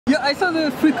Yeah, I saw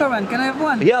the free Quran. Can I have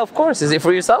one? Yeah, of course. Is it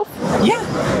for yourself? Yeah.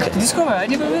 Discover. I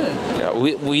never read it. Yeah,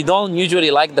 we don't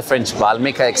usually like the French, but I'll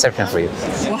make an exception for you.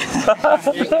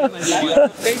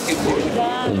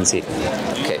 Let me see.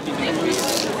 Okay.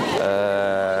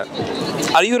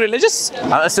 Are you religious?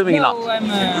 I'm assuming No, not. I'm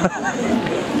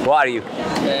What are you?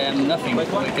 nothing. You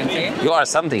can say. You are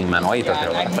something, man. What are you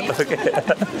talking I'm about? Okay.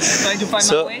 trying to find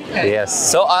So my way. yes.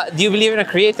 So do you believe in a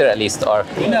creator at least, or?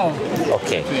 No.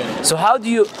 Okay. So how do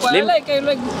you? Well, lim- I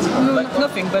like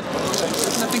nothing, but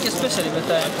nothing especially. But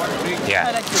Yeah.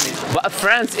 I like to read. But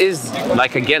France is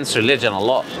like against religion a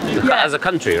lot as a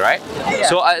country, right?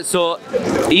 Yeah. So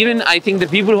even I think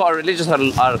the people who are religious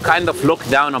are kind of looked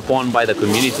down upon by the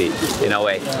community in a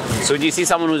way. So do you see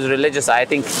someone who's religious? I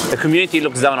think the community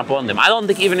looks down upon them. I don't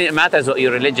think even it matters what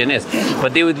your religion is,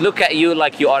 but they would look at you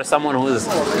like you are someone who's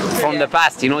from the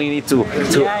past. You know, you need to.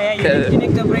 You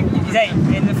need to bring.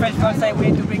 In the Frenchman say we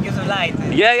need to bring you the light.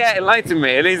 Yeah, enlighten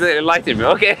me. Enlighten me.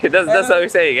 Okay, that's what we're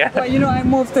saying. Yeah. Well, you know, I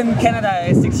moved in Canada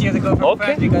 6 years ago from Okay.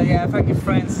 France because I think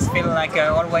friends feel like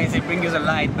always they bring you the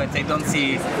light, but they don't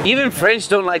see. Even French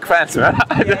don't like France, right?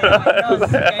 I know,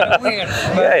 it's kind of weird.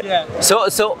 But yeah.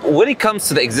 So when it comes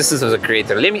to the existence of the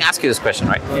creator, let me ask you this question,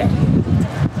 right? Yeah.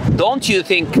 Don't you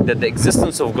think that the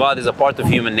existence of God is a part of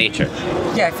human nature?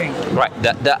 Yeah, I think. Right,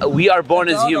 that we are born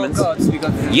as humans. Gods,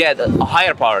 because Yeah, a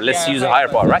higher power. Let's use a higher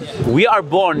power, right? We are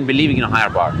born believing in a higher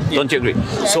power. Don't you agree?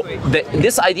 So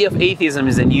this idea of atheism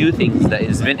is a new thing that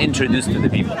has been introduced to the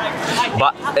people.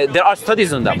 But there are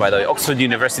studies on that, by the way. Oxford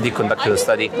University conducted a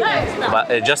study.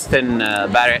 But Justin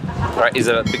Barrett, right, is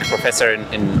a big professor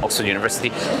in Oxford University.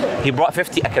 He brought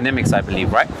 50 academics, I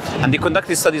believe, right? And they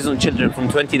conducted studies on children from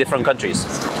 20 different countries.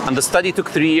 And the study took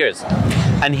 3 years.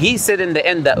 And he said in the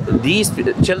end that these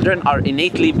children are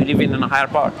innately believing in a higher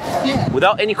power,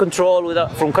 without any control,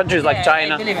 from countries like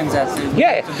China. I believe in that.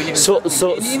 Yeah. To believe in So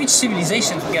something. In each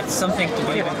civilization gets something to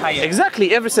believe in higher.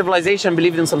 exactly, every civilization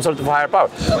believed in some sort of higher power.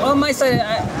 On my side,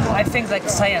 I think like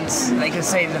science, like you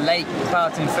say, the lake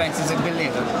part in France is a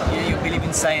belief. You believe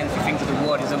in science, you think that the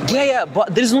world is a Yeah,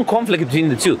 but there's no conflict between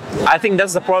the two. I think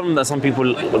that's the problem that some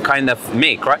people kind of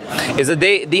make, right? Is that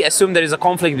they assume there is a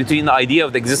conflict between the idea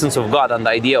of the existence of God and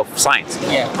the idea of science.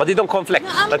 Yeah. But they don't conflict.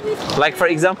 Like for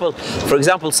example,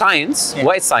 science. Yeah.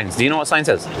 What is science? Do you know what science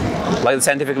is? Like the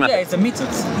scientific method. Yeah, it's a method.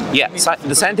 Yeah,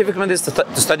 the scientific method is to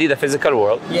study the physical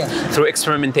world through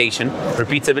experimentation,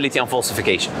 repeatability, and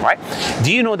falsification, right?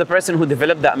 Do you know the person who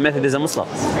developed that method is a Muslim?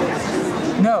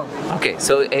 No. Okay,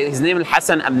 so his name is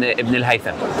Hassan ibn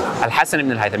al-Haytham. Al-Hassan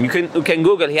ibn al-Haytham. You can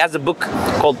Google. He has a book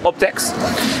called Optics,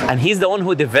 and he's the one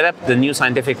who developed the new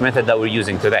scientific method that we're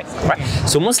using today. Right.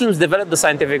 So Muslims developed the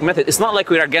scientific method. It's not like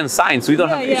we're against science. We don't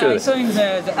have Yeah, issues. I saw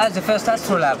in the first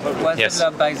astrolab was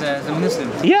developed by the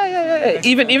Muslims. Yeah.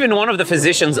 Even one of the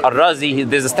physicians, Al-Razi,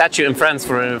 there's a statue in France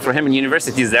for him in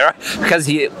universities there because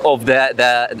of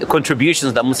the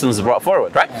contributions that Muslims brought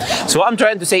forward, right? So what I'm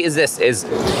trying to say is this: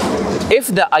 if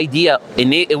the idea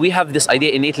we have this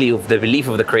idea innately of the belief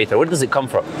of the creator, where does it come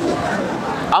from?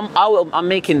 I'm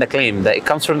making the claim that it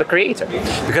comes from the creator,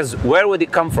 because where would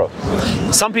it come from?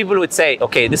 Some people would say,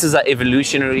 okay, this is an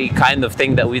evolutionary kind of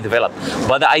thing that we developed,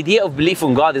 but the idea of belief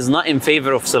in God is not in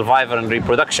favor of survival and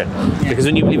reproduction, because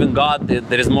when you believe in God,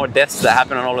 there is more deaths that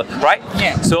happen and all of that, right?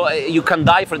 Yeah. So you can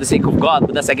die for the sake of God,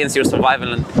 but that's against your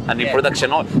survival and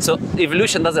reproduction. So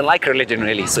evolution doesn't like religion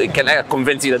really, so it can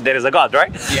convince you that there is a God,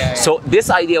 right? Yeah. So this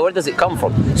idea, where does it come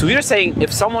from? So we're saying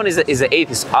if someone is an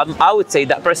atheist, I would say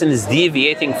that person is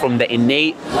deviating from the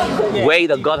innate way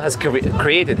that God has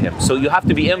created him. So you have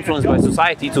to be influenced by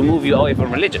society to move you away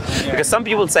from religion. Because some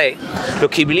people say,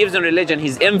 look, he believes in religion,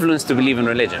 he's influenced to believe in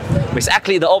religion. But it's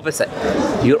actually the opposite.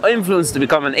 You're influenced to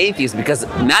become an atheist because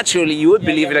naturally you would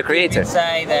believe in a creator.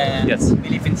 Inside,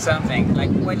 believe in something.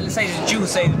 Like when, let's say, the Jews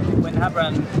say when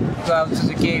Abraham go out to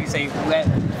the cave, say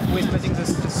we're splitting the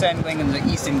sun going in the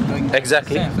east and going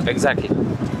Exactly.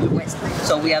 the west.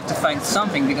 So we have to find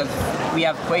something because we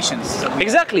have questions.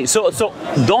 Exactly. So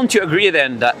don't you agree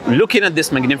then that looking at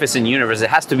this magnificent universe, it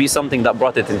has to be something that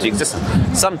brought it into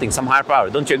existence? Some higher power.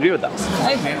 Don't you agree with that?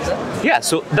 I agree with that. Yeah,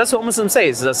 so that's what Muslims say.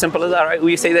 It's as simple as that, right?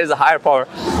 We say there's a higher power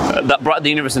that brought the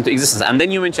universe into existence. And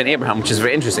then you mention Abraham, which is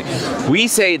very interesting. We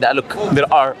say that, look,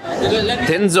 there are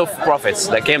tens of prophets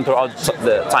that came throughout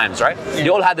the times, right? They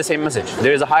all had the same message.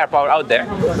 There is a higher power out there.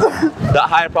 That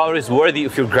higher power is worthy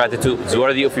of your gratitude, is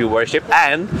worthy of your worship,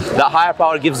 and that higher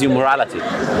power gives you morality.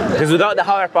 Because without the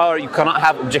higher power, you cannot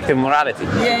have objective morality.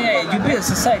 Yeah. You build a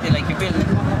society, like you build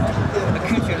a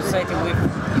culture society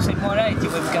with you say morality,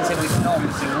 we can say with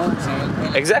norms, the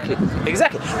rules. Exactly.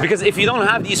 Because if you don't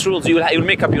have these rules, you'll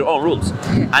make up your own rules,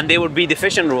 and they will be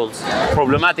deficient rules,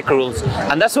 problematic rules,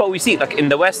 and that's what we see. Like in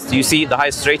the West, you see the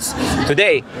highest rates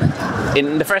today.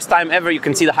 In the first time ever, you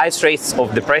can see the highest rates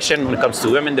of depression when it comes to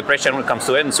women, depression when it comes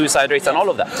to women, suicide rates, and all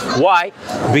of that. Why?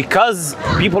 Because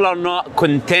people are not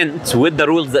content with the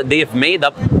rules that they have made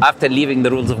up after leaving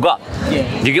the rules of God.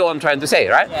 Yeah. You get what I'm trying to say,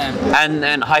 right? Yeah.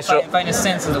 And high Find a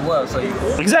sense of the world. So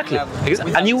exactly.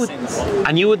 And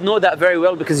you would know that very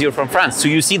well because you're from France. So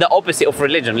you see the opposite of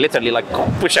religion, literally, like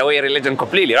push away religion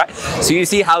completely, right? So you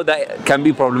see how that can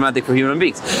be problematic for human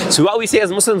beings. So what we say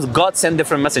as Muslims, God sent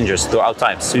different messengers throughout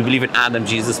time. So we believe in Adam,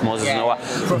 Jesus, Moses, Noah,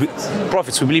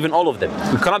 prophets. We believe in all of them.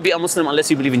 You cannot be a Muslim unless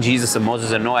you believe in Jesus and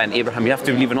Moses and Noah and Abraham. You have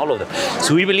to believe in all of them.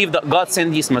 So we believe that God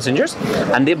sent these messengers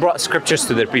and they brought scriptures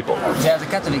to their people. Yeah, the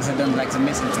Catholics have done like the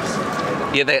messengers.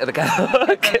 Yeah, they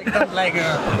don't like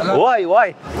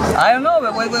Why? I don't know,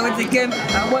 but when they came,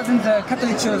 I wasn't the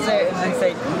Catholic church there, they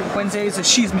say, when there is a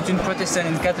schism between Protestant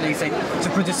and Catholic, say, the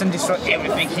Protestant destroy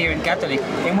everything here in Catholic.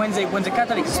 And when the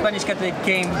Catholic, Spanish Catholic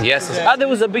came, there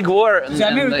was a big war. The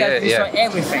Americans destroy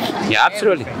everything. Yeah,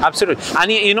 absolutely. And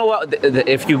you know what?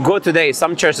 If you go today,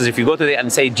 some churches, if you go today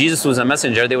and say Jesus was a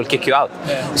messenger, they will kick you out.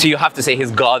 Yeah. So you have to say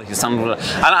he's God, he's son. And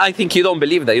I think you don't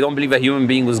believe that. You don't believe a human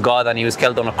being was God and he was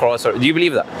killed on a cross. Or do you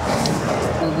believe that?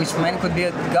 Which man could be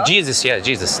a God? Jesus.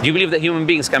 Do you believe that human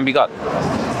beings can be God?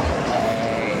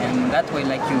 And that way,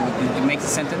 like you make the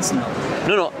sentence?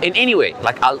 No. In any way.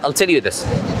 Like I'll tell you this.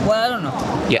 Well, I don't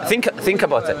know. Yeah, think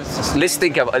about it. Let's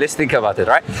think about it,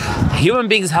 right? Human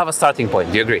beings have a starting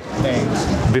point. Do you agree? Okay.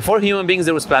 Before human beings,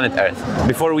 there was planet Earth.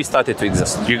 Before we started to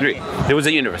exist. Do you agree? There was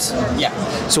a universe. Yeah.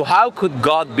 So how could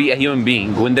God be a human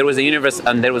being when there was a universe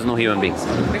and there was no human beings?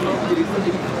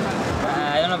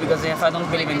 Because if I don't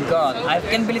believe in God, I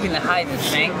can believe in the highest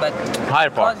thing, but higher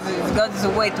power. God is a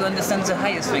way to understand the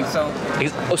highest thing. So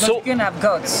you can have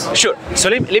gods. Sure. So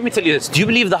let me tell you this. Do you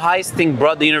believe the highest thing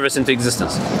brought the universe into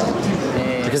existence?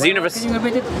 Because the universe. Can you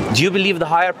repeat it? Do you believe the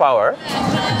higher power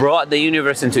brought the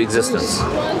universe into existence?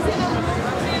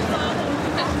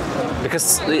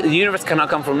 Because the universe cannot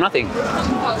come from nothing.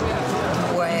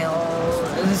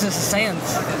 This is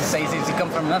science that says it come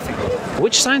from nothing.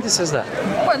 Which scientist says that?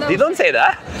 Well, no, they don't say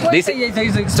that. They say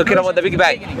talking about the Big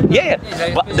Bang.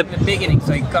 But the beginning,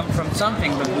 so it comes from something,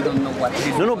 but we don't know what it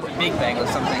is. No. The Big Bang or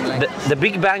something like that. The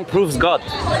Big Bang proves God.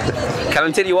 Can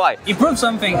I tell you why? It proves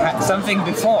something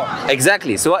before.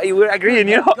 Exactly. So we're agreeing,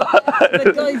 you know.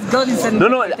 God is an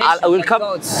I will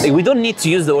come. We don't need to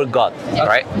use the word God,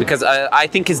 right? Because I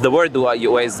think it's the word that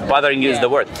is bothering you is the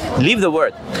word. Leave the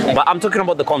word. But I'm talking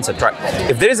about the concept, right?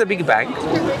 If there is a Big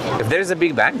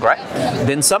Bang, right,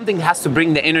 then something has to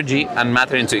bring the energy and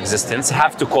matter into existence,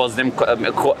 have to cause them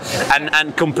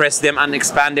and compress them and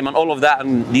expand them and all of that,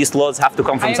 and these laws have to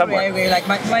come from somewhere. I agree. Like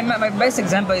my best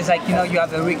example is like, you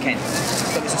have a hurricane.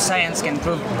 So science can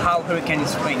prove how hurricane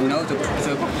is spraying,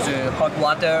 the hot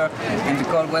water and the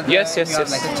cold weather. Yes. Like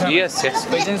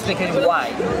but it doesn't explain why.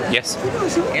 Yes.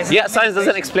 Yeah, science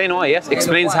doesn't explain why. Yes,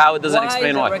 explains how it doesn't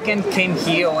explain why. The hurricane came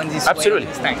here when this absolutely.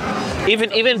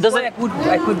 Even it doesn't. I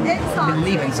could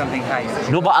believe in something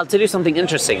higher. No, but I'll tell you something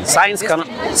interesting. Science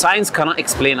cannot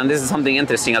explain, and this is something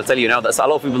interesting. I'll tell you now. That's a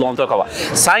lot of people don't talk about.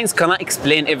 Science cannot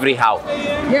explain every how.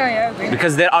 Yeah. Okay.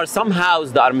 Because there are some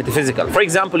hows that are metaphysical. For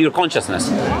example, your consciousness.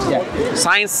 Yeah.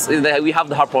 Science, we have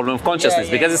the hard problem of consciousness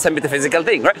because it's a metaphysical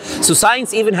thing, right? So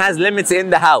science even has limits in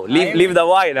the how. Leave the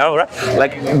why now, right?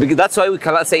 Like that's why we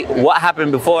cannot say what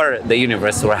happened before the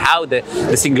universe or how the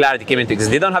singularity came into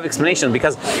existence. They don't have explanation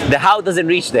because the how doesn't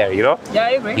reach there, you know? Yeah, I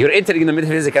agree. You're entering the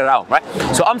metaphysical realm, right?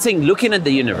 So I'm saying, looking at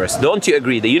the universe, don't you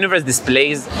agree? The universe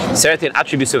displays certain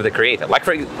attributes of the creator, like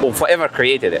whatever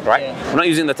created it, right? Yeah. I'm not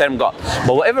using the term God,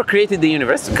 but whatever created the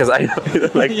universe, because I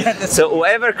like, so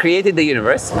whoever created the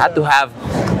universe had to have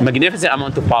magnificent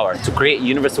amount of power to create a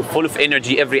universe full of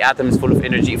energy. Every atom is full of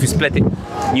energy. If you split it,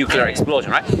 nuclear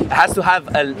explosion, right? It has to have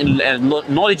a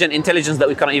knowledge and intelligence that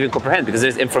we cannot even comprehend because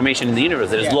there's information in the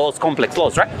universe. There's laws, complex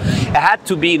laws, right? It had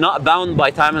to be not bound by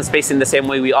time and space in the same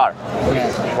way we are,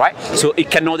 right? So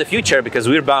it can know the future because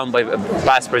we're bound by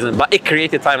past, present, but it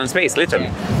created time and space,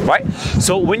 literally, right?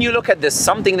 So when you look at this,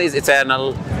 something that is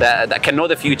eternal, that can know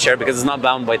the future because it's not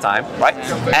bound by time, right?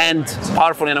 And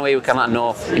powerful in a way we cannot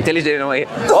know, intelligent in a way.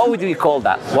 What would we call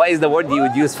that? What is the word you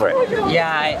would use for it?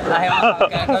 Yeah,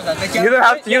 I you don't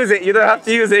have to use it. You don't have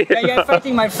to use it. Yeah, you're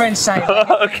fighting my French side.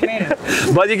 Okay.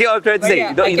 But you get what I'm trying to say.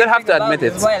 You don't have to admit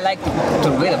it. That's why I like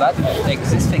to read about it. Like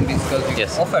this thing because you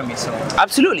Yes. offer me so.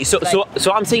 Absolutely.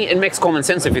 So I'm saying it makes common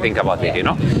sense if you think about it, you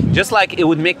know? Just like it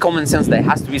would make common sense that it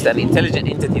has to be an intelligent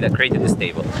entity that created this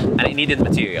table and it needed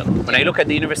material. When I look at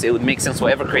the universe, it would make sense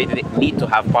whoever created it need to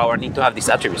have power, need to have these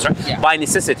attributes, right? Yeah. By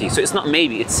necessity. So it's not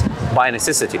maybe, it's by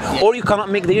necessity. Or you cannot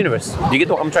make the universe. Do you get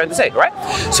what I'm trying to say, right?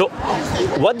 So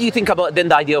what do you think about then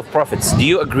the idea of prophets? Do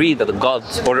you agree that the God,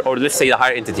 or let's say the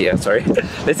higher entity, sorry,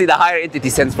 let's say the higher entity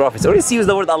sends prophets, or let's use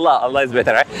the word Allah, Allah is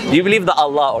better, right? Do you believe that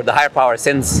Allah or the higher power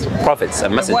sends prophets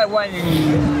and messengers?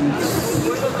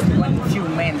 When few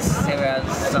men there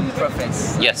are some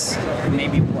prophets. Yes.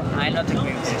 Maybe I not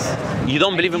agree with this. You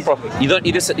don't believe in prophets? You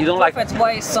don't like... Prophets,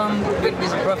 why some believe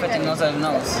with prophet and others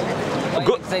knows?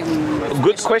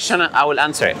 Good question, I will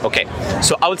answer it. Okay,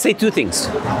 so I would say two things.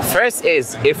 First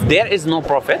is, if there is no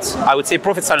prophets, I would say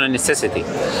prophets are a necessity.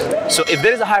 So if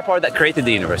there is a higher power that created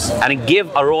the universe and it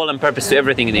gave a role and purpose to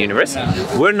everything in the universe,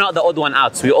 we're not the odd one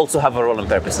out, so we also have a role and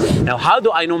purpose. Now, how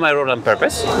do I know my role and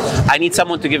purpose? I need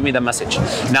someone to give me the message.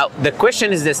 Now, the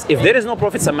question is this: if there is no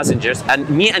prophets and messengers, and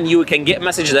me and you can get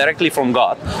message directly from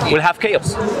God, we'll have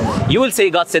chaos. You will say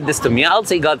God said this to me, I'll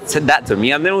say God said that to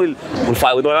me, and then we'll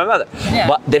fight with one another. Yeah.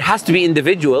 But there has to be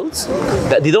individuals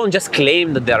that they don't just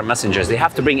claim that they are messengers, they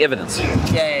have to bring evidence.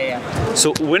 Yeah.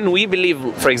 So when we believe,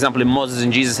 for example, in Moses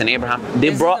and Jesus and Abraham, they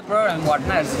brought... This is the problem what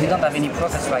now, we don't have any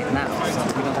prophets right now,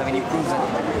 so we don't have any proof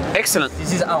that Excellent.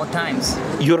 this is our times.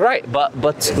 You're right, but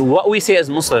what we say as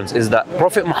Muslims is that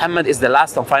Prophet Muhammad is the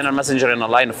last and final messenger in a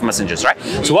line of messengers, right?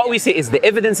 So what we say is the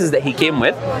evidences that he came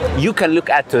with, you can look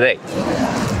at today.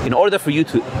 In order for you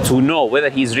to know whether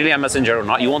he's really a messenger or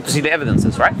not, you want to see the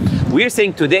evidences, right? We're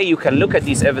saying today you can look at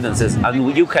these evidences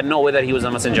and you can know whether he was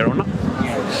a messenger or not.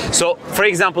 So, for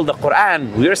example, the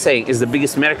Quran, we're saying, is the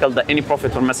biggest miracle that any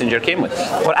prophet or messenger came with.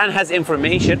 Quran has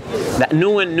information that no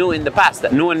one knew in the past,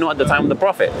 that no one knew at the time of the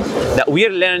prophet, that we're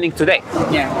learning today.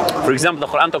 Yeah. For example,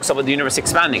 the Quran talks about the universe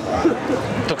expanding.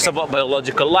 It talks about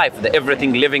biological life, that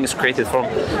everything living is created from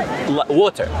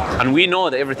water. And we know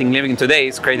that everything living today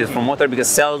is created from water because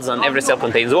cells and every cell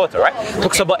contains water, right? It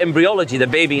talks about embryology, the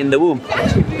baby in the womb.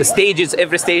 The stages,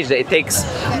 every stage that it takes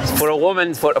for a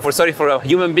woman, for a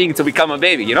human being to become a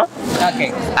baby, you know?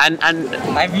 Okay. And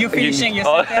Have you finishing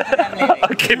your sentence?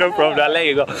 okay, no problem. I'll let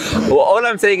you go. Well, all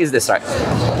I'm saying is this, right?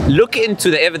 Look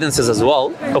into the evidences as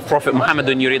well of Prophet Muhammad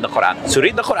when you read the Quran. So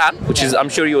read the Quran, which is I'm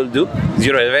sure you will do.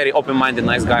 You're a very open-minded,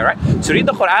 nice guy, right? So read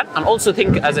the Quran and also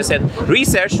think, as I said,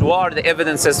 research what are the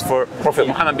evidences for Prophet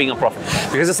Muhammad being a prophet.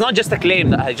 Because it's not just a claim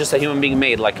that just a human being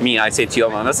made, like me, I say to you,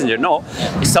 I'm a messenger. No,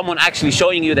 it's someone actually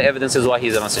showing you the evidences why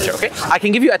he's a messenger, okay? I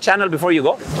can give you a channel before you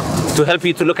go to help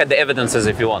you to look at the evidences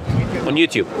if you want. On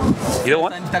YouTube. You don't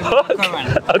want?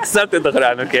 Accepted the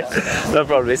Quran, okay. No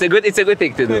problem. It's a good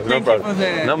thing to do. No problem.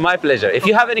 No, my pleasure. If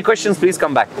you have any questions, please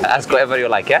come back. Ask whatever you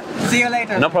like, yeah? See you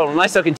later. No problem. Nice talking to you.